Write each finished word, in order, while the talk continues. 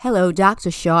Hello,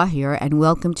 Dr. Shaw here, and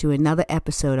welcome to another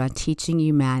episode on Teaching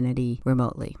Humanity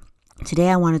Remotely. Today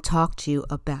I want to talk to you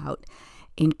about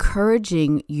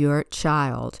encouraging your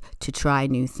child to try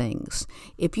new things.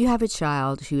 If you have a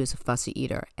child who is a fussy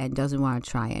eater and doesn't want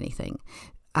to try anything,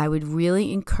 I would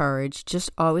really encourage, just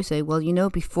always say,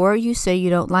 before you say you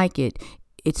don't like it,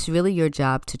 it's really your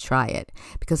job to try it.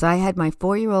 Because I had my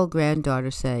 4-year-old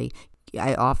granddaughter say,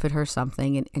 I offered her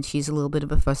something, and she's a little bit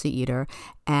of a fussy eater,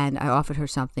 and I offered her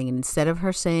something, and instead of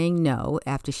her saying no,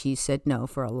 after she said no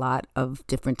for a lot of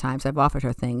different times I've offered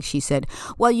her things, she said,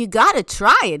 well, you got to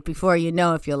try it before you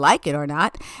know if you like it or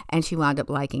not, and she wound up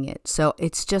liking it. So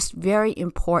it's just very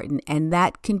important, and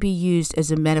that can be used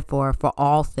as a metaphor for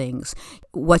all things.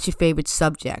 What's your favorite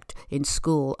subject in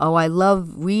school? Oh, I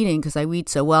love reading because I read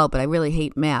so well, but I really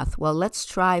hate math. Well, let's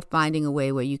try finding a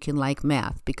way where you can like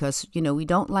math because, we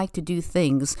don't like to do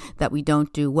things that we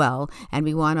don't do well, and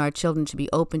we want our children to be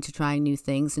open to trying new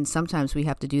things, and sometimes we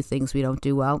have to do things we don't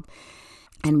do well.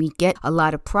 And we get a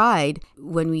lot of pride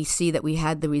when we see that we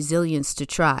had the resilience to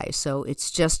try. So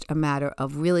it's just a matter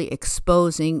of really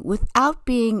exposing without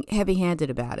being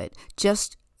heavy-handed about it,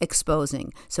 just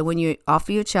exposing. So when you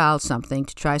offer your child something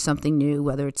to try something new,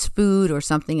 whether it's food or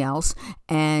something else,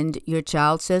 and your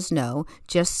child says no,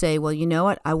 just say, well, you know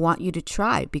what? I want you to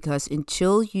try, because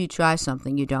until you try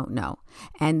something, you don't know.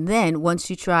 And then once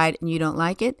you try it and you don't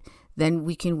like it, then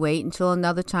we can wait until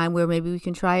another time where maybe we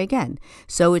can try again.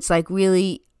 So it's like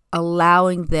really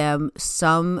allowing them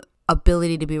some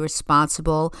ability to be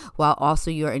responsible while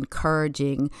also you're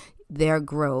encouraging their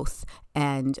growth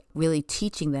and really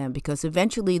teaching them, because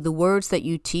eventually the words that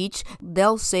you teach,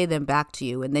 they'll say them back to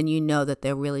you, and then you know that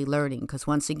they're really learning, because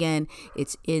once again,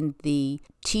 it's in the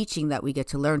teaching that we get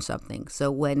to learn something.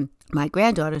 So when my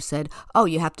granddaughter said, oh,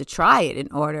 you have to try it in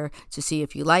order to see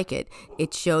if you like it,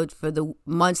 it showed for the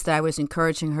months that I was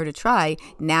encouraging her to try,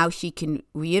 now she can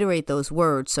reiterate those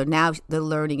words, so now the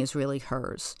learning is really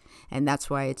hers. And that's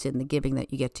why it's in the giving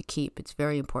that you get to keep. It's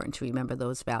very important to remember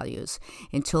those values.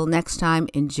 Until next time,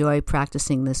 enjoy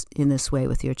practicing this in this way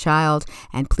with your child.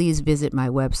 And please visit my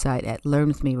website at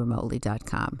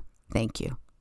learnwithmeremotely.com. Thank you.